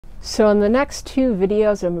So in the next two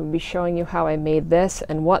videos, I'm going to be showing you how I made this,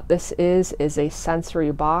 and what this is a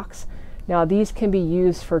sensory box. Now these can be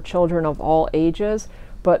used for children of all ages,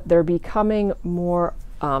 but they're becoming more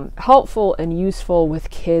helpful and useful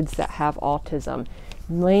with kids that have autism,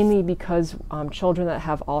 mainly because children that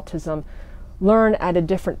have autism learn at a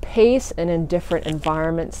different pace and in different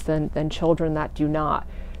environments than children that do not.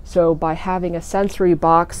 So by having a sensory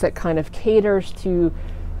box that kind of caters to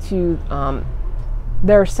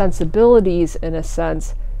their sensibilities, in a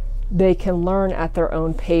sense, they can learn at their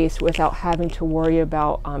own pace without having to worry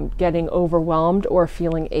about getting overwhelmed or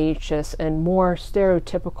feeling anxious in more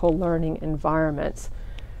stereotypical learning environments.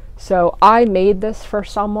 So I made this for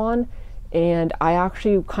someone, and I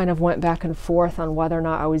actually kind of went back and forth on whether or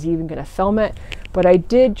not I was even going to film it, but I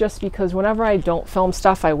did, just because whenever I don't film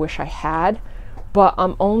stuff I wish I had. But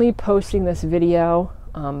I'm only posting this video.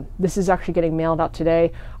 This is actually getting mailed out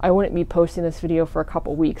today. I wouldn't be posting this video for a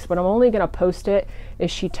couple weeks, but I'm only going to post it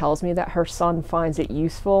if she tells me that her son finds it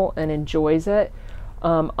useful and enjoys it.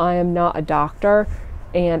 I am not a doctor,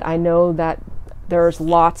 and I know that there's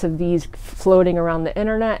lots of these floating around the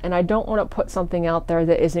internet, and I don't want to put something out there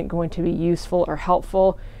that isn't going to be useful or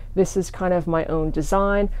helpful. This is kind of my own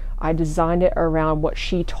design. I designed it around what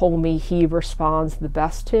she told me he responds the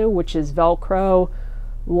best to, which is Velcro,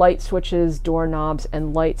 light switches, doorknobs,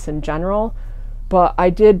 and lights in general. But I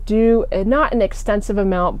did do not an extensive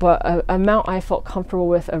amount, but an amount I felt comfortable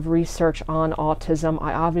with of research on autism.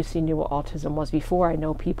 I obviously knew what autism was before. I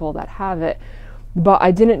know people that have it, but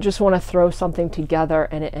I didn't just want to throw something together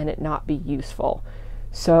and it not be useful.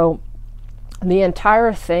 So the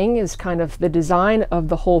entire thing is kind of, the design of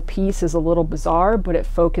the whole piece is a little bizarre, but it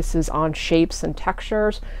focuses on shapes and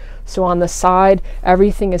textures. So on the side,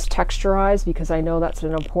 everything is texturized because I know that's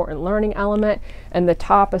an important learning element. And the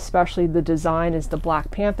top, especially, the design is the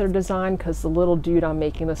Black Panther design, because the little dude I'm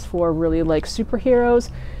making this for really likes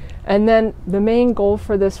superheroes. And then the main goal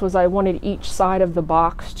for this was I wanted each side of the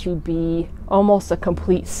box to be almost a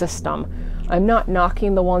complete system. I'm not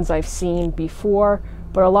knocking the ones I've seen before,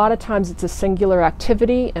 but a lot of times it's a singular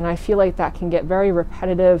activity, and I feel like that can get very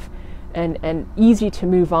repetitive and easy to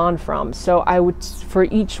move on from. So I would, for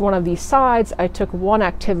each one of these sides, I took one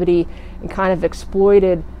activity and kind of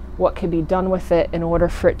exploited what could be done with it in order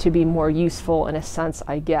for it to be more useful, in a sense,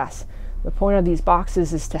 I guess. The point of these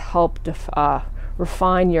boxes is to help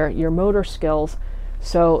refine your motor skills.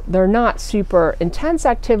 So they're not super intense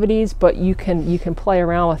activities, but you can play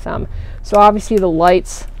around with them. So obviously the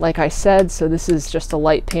lights, like I said, so this is just a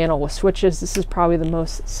light panel with switches. This is probably the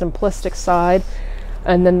most simplistic side.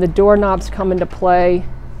 And then the doorknobs come into play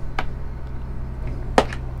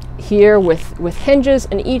here with hinges,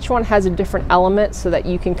 and each one has a different element, so that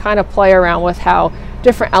you can kind of play around with how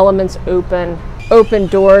different elements open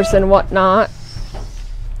doors and whatnot.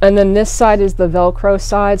 And then this side is the Velcro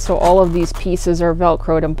side, so all of these pieces are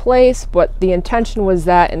Velcroed in place, but the intention was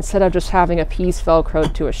that instead of just having a piece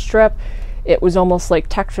Velcroed to a strip, it was almost like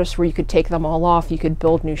Tetris, where you could take them all off, you could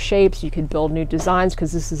build new shapes, you could build new designs,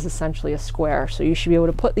 because this is essentially a square. So you should be able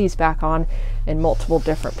to put these back on in multiple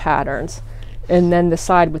different patterns. And then the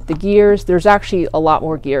side with the gears, there's actually a lot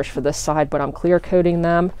more gears for this side, but I'm clear coating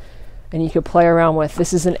them. And you could play around with,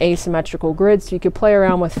 this is an asymmetrical grid, so you could play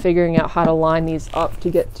around with figuring out how to line these up to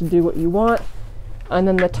get to do what you want. And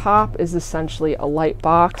then the top is essentially a light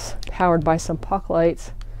box powered by some puck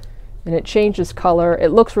lights, and it changes color. It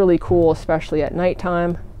looks really cool, especially at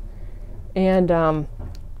nighttime. And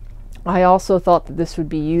I also thought that this would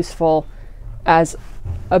be useful as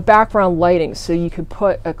a background lighting, so you could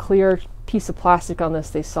put a clear piece of plastic on this.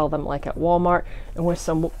 They sell them like at Walmart, and with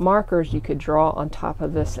some markers you could draw on top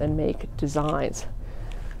of this and make designs.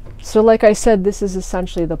 So like I said, this is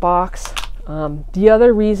essentially the box. The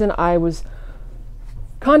other reason I was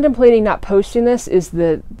contemplating not posting this is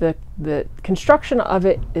the construction of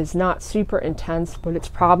it is not super intense, but it's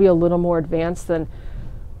probably a little more advanced than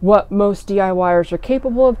what most DIYers are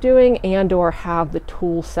capable of doing and or have the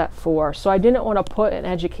tool set for. So I didn't want to put an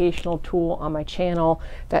educational tool on my channel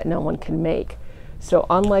that no one can make. So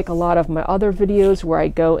unlike a lot of my other videos where I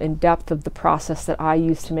go in depth of the process that I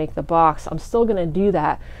use to make the box, I'm still going to do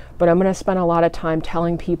that, but I'm going to spend a lot of time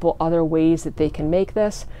telling people other ways that they can make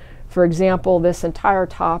this. For example, this entire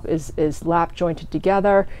top is lap jointed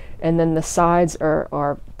together, and then the sides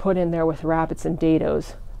are put in there with rabbets and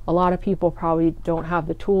dados. A lot of people probably don't have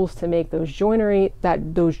the tools to make those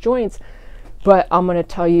joints, but I'm going to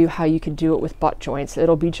tell you how you can do it with butt joints.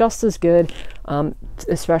 It'll be just as good,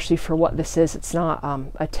 especially for what this is. It's not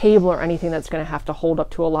a table or anything that's going to have to hold up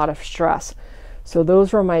to a lot of stress. So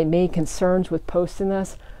those were my main concerns with posting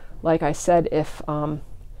this. Like I said, if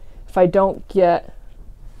I don't get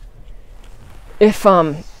if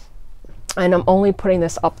and I'm only putting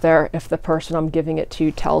this up there if the person I'm giving it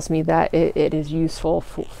to tells me that it is useful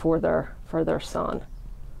for their son.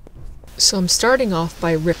 So I'm starting off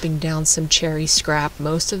by ripping down some cherry scrap.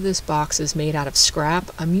 Most of this box is made out of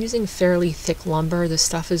scrap. I'm using fairly thick lumber. This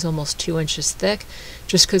stuff is almost 2 inches thick,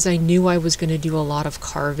 just because I knew I was going to do a lot of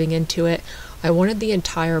carving into it. I wanted the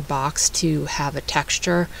entire box to have a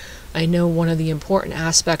texture. I know one of the important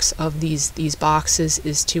aspects of these boxes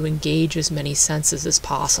is to engage as many senses as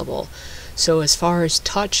possible. So as far as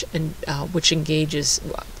touch, and which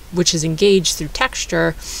is engaged through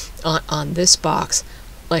texture on this box,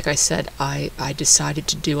 like I said, I decided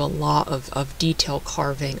to do a lot of detail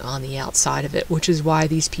carving on the outside of it, which is why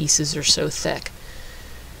these pieces are so thick.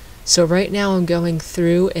 So right now I'm going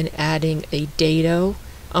through and adding a dado.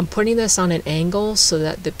 I'm putting this on an angle so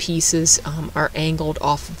that the pieces are angled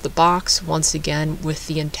off of the box, once again with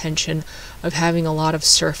the intention of having a lot of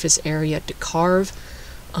surface area to carve.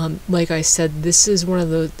 Like I said, this is one of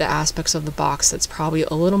the aspects of the box that's probably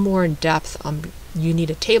a little more in depth. You need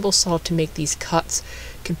a table saw to make these cuts.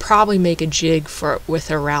 You can probably make a jig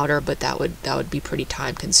with a router, but that would be pretty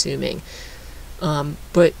time consuming.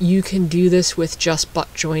 But you can do this with just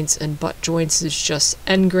butt joints, and butt joints is just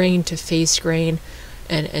end grain to face grain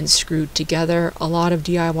and screwed together. A lot of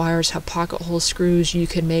DIYers have pocket hole screws. You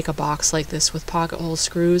can make a box like this with pocket hole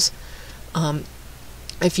screws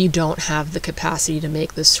if you don't have the capacity to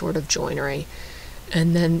make this sort of joinery.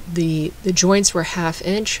 And then the joints were 1/2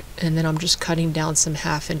 inch, and then I'm just cutting down some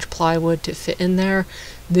 1/2 inch plywood to fit in there.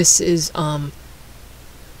 This is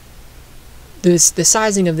the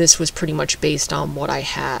sizing of this was pretty much based on what I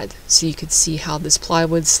had. So you could see how this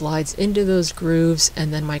plywood slides into those grooves,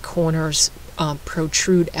 and then my corners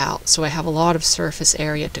protrude out. So I have a lot of surface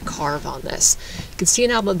area to carve on this. You can see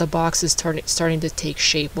now that the box is starting to take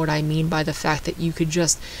shape, what I mean by the fact that you could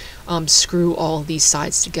just screw all these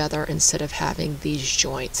sides together instead of having these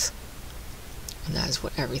joints. And that is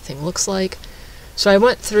what everything looks like. So I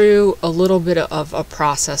went through a little bit of a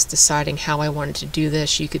process deciding how I wanted to do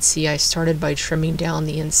this. You could see I started by trimming down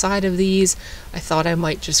the inside of these. I thought I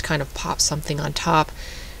might just kind of pop something on top.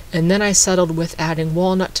 And then I settled with adding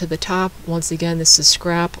walnut to the top. Once again, this is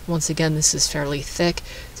scrap. Once again, this is fairly thick.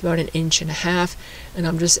 It's about 1.5 inches. And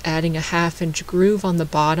I'm just adding a 1/2 inch groove on the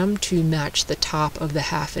bottom to match the top of the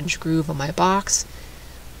 1/2 inch groove on my box.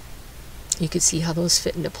 You can see how those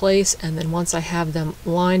fit into place. And then once I have them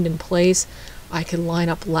lined in place, I can line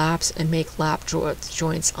up laps and make lap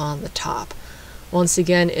joints on the top. Once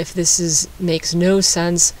again, if this makes no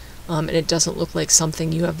sense and it doesn't look like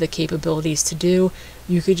something you have the capabilities to do,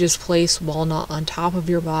 you could just place walnut on top of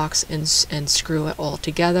your box and screw it all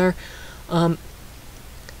together.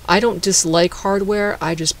 I don't dislike hardware,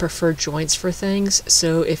 I just prefer joints for things.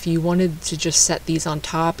 So if you wanted to just set these on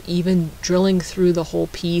top, even drilling through the whole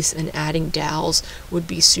piece and adding dowels would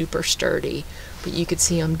be super sturdy. But you can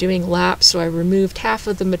see I'm doing laps, so I removed half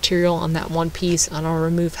of the material on that one piece, and I'll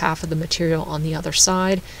remove half of the material on the other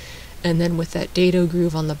side. And then with that dado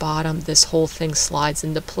groove on the bottom, this whole thing slides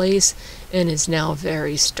into place and is now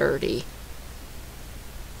very sturdy.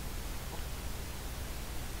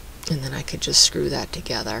 And then I could just screw that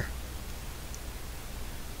together.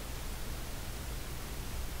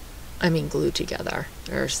 I mean glue together.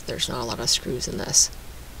 There's not a lot of screws in this.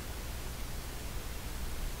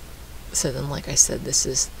 So then, like I said, this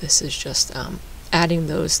is just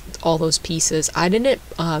adding all those pieces. I didn't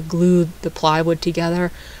glue the plywood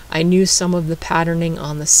together. I knew some of the patterning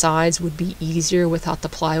on the sides would be easier without the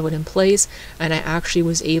plywood in place, and I actually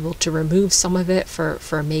was able to remove some of it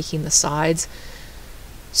for making the sides.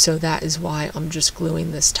 So that is why I'm just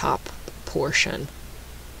gluing this top portion.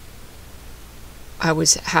 I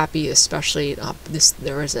was happy, especially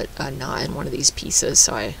there was a knot in one of these pieces,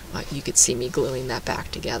 so you could see me gluing that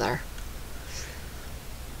back together.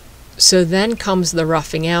 So then comes the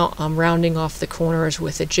roughing out. I'm rounding off the corners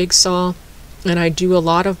with a jigsaw, and I do a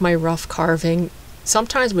lot of my rough carving,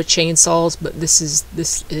 sometimes with chainsaws, but this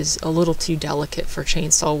is a little too delicate for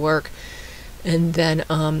chainsaw work. And then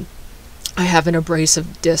I have an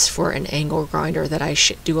abrasive disc for an angle grinder that I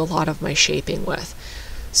do a lot of my shaping with.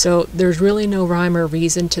 So there's really no rhyme or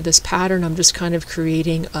reason to this pattern. I'm just kind of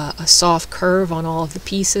creating a soft curve on all of the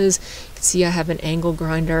pieces. You can see I have an angle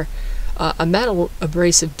grinder, a metal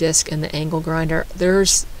abrasive disc, and the angle grinder.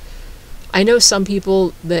 I know some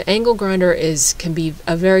people, the angle grinder can be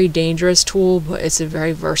a very dangerous tool, but it's a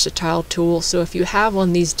very versatile tool. So if you have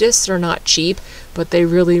one, these discs are not cheap, but they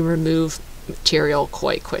really remove material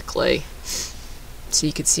quite quickly. So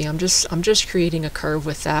you can see I'm just creating a curve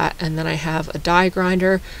with that, and then I have a die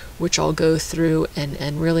grinder which I'll go through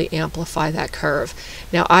and really amplify that curve.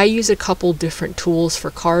 Now I use a couple different tools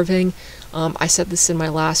for carving. I said this in my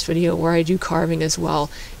last video where I do carving as well.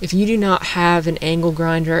 If you do not have an angle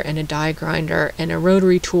grinder and a die grinder and a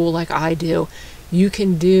rotary tool like I do, you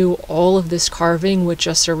can do all of this carving with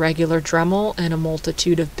just a regular Dremel and a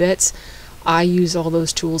multitude of bits. I use all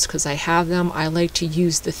those tools because I have them. I like to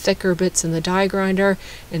use the thicker bits in the die grinder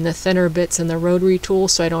and the thinner bits in the rotary tool,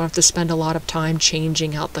 so I don't have to spend a lot of time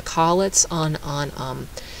changing out the collets on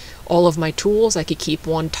all of my tools. I could keep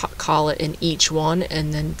one collet in each one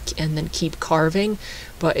and then keep carving.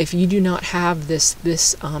 But if you do not have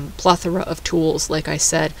this plethora of tools, like I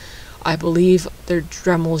said, I believe they're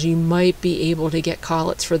Dremels, you might be able to get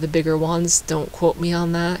collets for the bigger ones. Don't quote me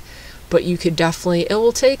on that. But you could definitely, it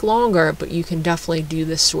will take longer, but you can definitely do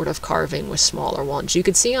this sort of carving with smaller ones. You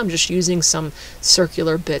can see I'm just using some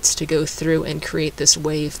circular bits to go through and create this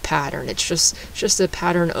wave pattern. It's just a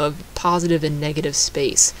pattern of positive and negative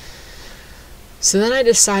space. So then I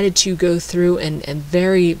decided to go through and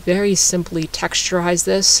very, very simply texturize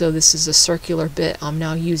this. So this is a circular bit. I'm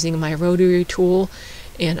now using my rotary tool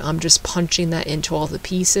and I'm just punching that into all the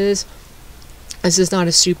pieces. This is not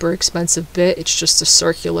a super expensive bit, it's just a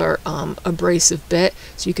circular abrasive bit,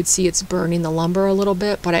 so you could see it's burning the lumber a little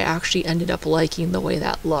bit, but I actually ended up liking the way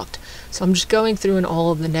that looked. So I'm just going through in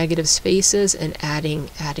all of the negative spaces and adding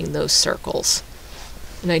those circles.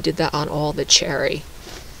 And I did that on all the cherry.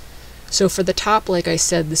 So for the top, like I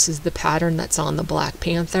said, this is the pattern that's on the Black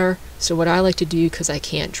Panther. So what I like to do, because I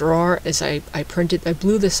can't draw, is I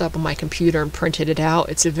blew this up on my computer and printed it out.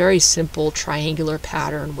 It's a very simple triangular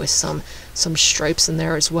pattern with some stripes in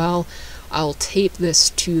there as well. I'll tape this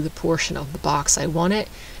to the portion of the box I want it,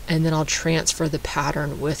 and then I'll transfer the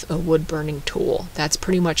pattern with a wood burning tool. That's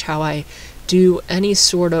pretty much how I do any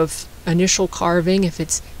sort of initial carving. If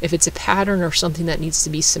it's a pattern or something that needs to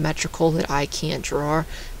be symmetrical that I can't draw,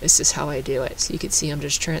 this is how I do it. So you can see I'm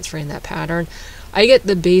just transferring that pattern. I get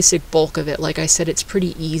the basic bulk of it. Like I said, it's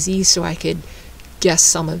pretty easy, so I could guess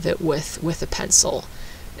some of it with a pencil.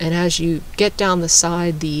 And as you get down the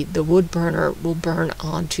side, the wood burner will burn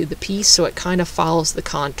onto the piece, so it kind of follows the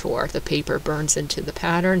contour. The paper burns into the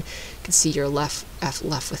pattern. You can see you're left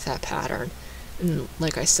with that pattern. And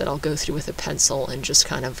like I said, I'll go through with a pencil and just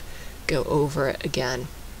kind of go over it again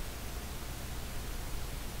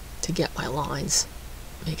to get my lines,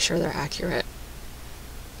 make sure they're accurate.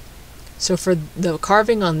 So for the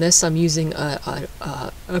carving on this, I'm using a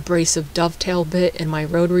abrasive dovetail bit in my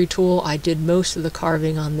rotary tool. I did most of the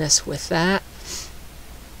carving on this with that.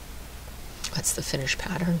 That's the finished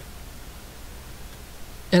pattern.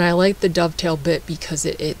 And I like the dovetail bit because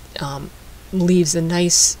it leaves a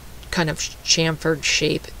nice kind of chamfered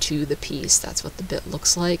shape to the piece. That's what the bit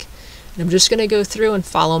looks like. And I'm just going to go through and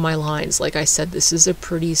follow my lines. Like I said, this is a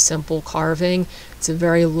pretty simple carving. It's a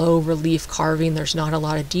very low relief carving. There's not a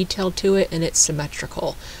lot of detail to it, and it's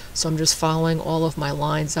symmetrical. So I'm just following all of my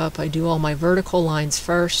lines up. I do all my vertical lines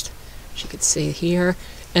first, as you can see here,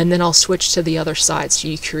 and then I'll switch to the other side, so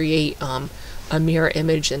you create a mirror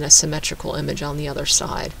image and a symmetrical image on the other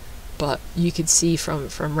side. But you could see from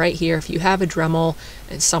right here, if you have a Dremel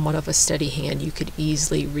and somewhat of a steady hand, you could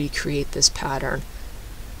easily recreate this pattern.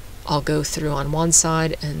 I'll go through on one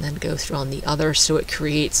side and then go through on the other, so it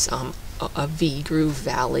creates a V-groove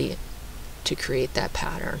valley to create that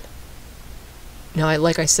pattern. Now,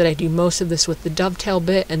 like I said, I do most of this with the dovetail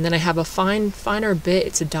bit, and then I have a finer bit.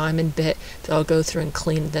 It's a diamond bit that I'll go through and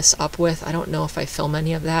clean this up with. I don't know if I film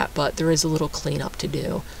any of that, but there is a little cleanup to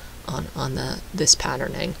do on this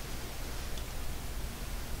patterning.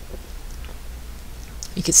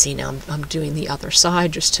 You can see now I'm doing the other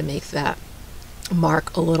side just to make that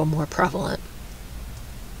mark a little more prevalent.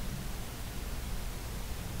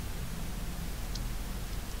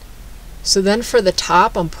 So then for the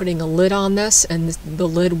top, I'm putting a lid on this, and the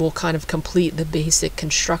lid will kind of complete the basic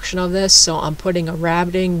construction of this. So I'm putting a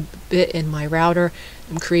rabbiting bit in my router.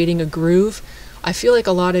 I'm creating a groove. I feel like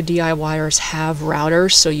a lot of DIYers have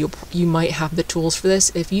routers, so you might have the tools for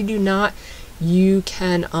this. If you do not, you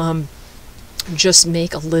can just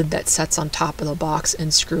make a lid that sets on top of the box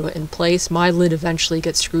and screw it in place. My lid eventually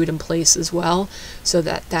gets screwed in place as well, so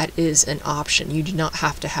that is an option. You do not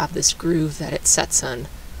have to have this groove that it sets in.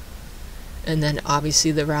 And then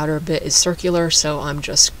obviously the router bit is circular, so I'm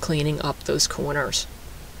just cleaning up those corners.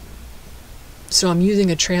 So I'm using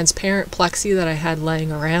a transparent plexi that I had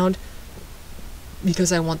laying around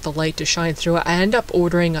because I want the light to shine through it. I end up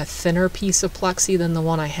ordering a thinner piece of plexi than the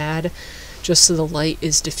one I had, just so the light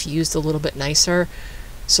is diffused a little bit nicer.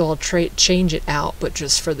 So I'll change it out, but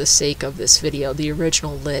just for the sake of this video, the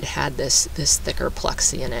original lid had this thicker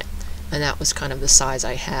plexi in it, and that was kind of the size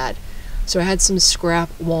I had. So I had some scrap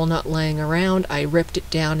walnut laying around. I ripped it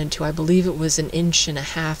down into, I believe it was 1.5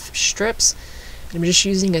 inch strips. I'm just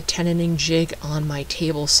using a tenon jig on my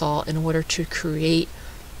table saw in order to create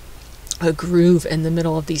a groove in the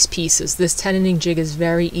middle of these pieces. This tenon jig is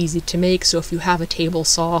very easy to make, so if you have a table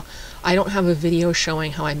saw, I don't have a video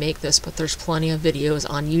showing how I make this, but there's plenty of videos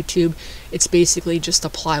on YouTube. It's basically just a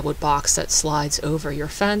plywood box that slides over your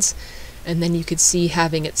fence, and then you could see,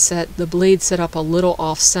 having it set, the blade set up a little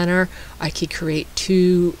off center, I could create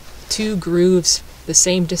two grooves the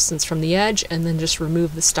same distance from the edge, and then just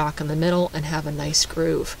remove the stock in the middle and have a nice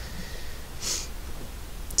groove.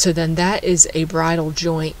 So then that is a bridle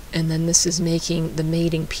joint, and then this is making the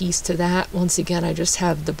mating piece to that. Once again, I just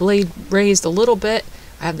have the blade raised a little bit.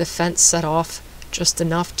 I have the fence set off just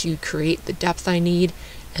enough to create the depth I need,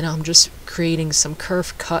 and I'm just creating some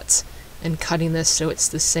curved cuts and cutting this so it's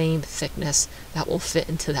the same thickness that will fit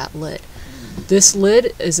into that lid. This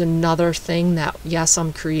lid is another thing that, yes,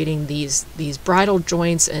 I'm creating these bridle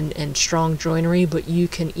joints and strong joinery, but you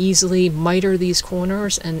can easily miter these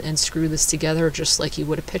corners and screw this together just like you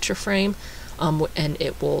would a picture frame, and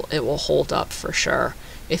it will hold up for sure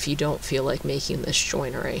if you don't feel like making this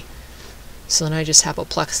joinery. So then I just have a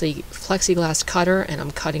plexiglass cutter, and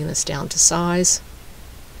I'm cutting this down to size.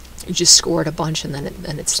 You just score it a bunch, and then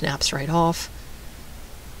it snaps right off.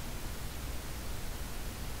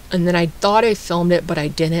 And then I thought I filmed it, but I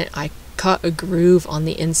didn't. I cut a groove on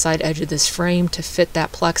the inside edge of this frame to fit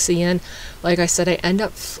that plexi in. Like I said, I end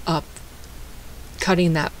up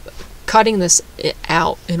cutting this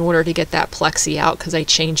out in order to get that plexi out, because I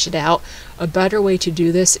changed it out. A better way to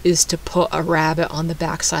do this is to put a rabbet on the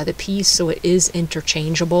back side of the piece, so it is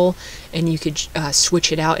interchangeable, and you could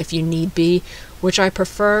switch it out if you need be, which I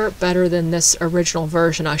prefer better than this original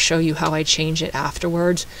version. I'll show you how I change it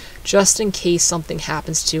afterwards, just in case something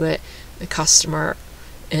happens to it. The customer,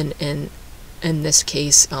 in this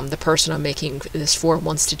case, the person I'm making this for,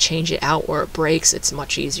 wants to change it out or it breaks, it's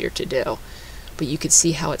much easier to do. But you can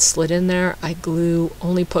see how it slid in there. I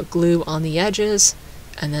only put glue on the edges,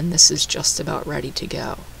 and then this is just about ready to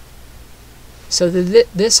go. So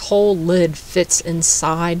this whole lid fits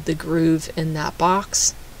inside the groove in that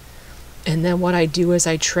box. And then what I do is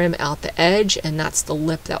I trim out the edge, and that's the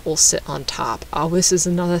lip that will sit on top. Oh, this is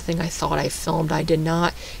another thing I thought I filmed. I did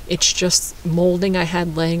not. It's just molding I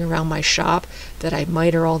had laying around my shop that I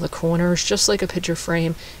miter all the corners just like a picture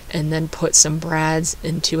frame, and then put some brads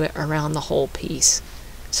into it around the whole piece.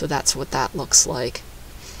 So that's what that looks like.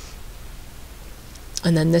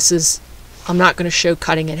 And then this is, I'm not going to show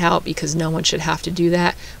cutting it out because no one should have to do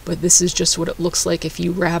that, but this is just what it looks like if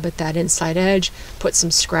you rabbet that inside edge, put some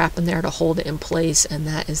scrap in there to hold it in place, and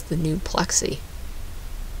that is the new plexi.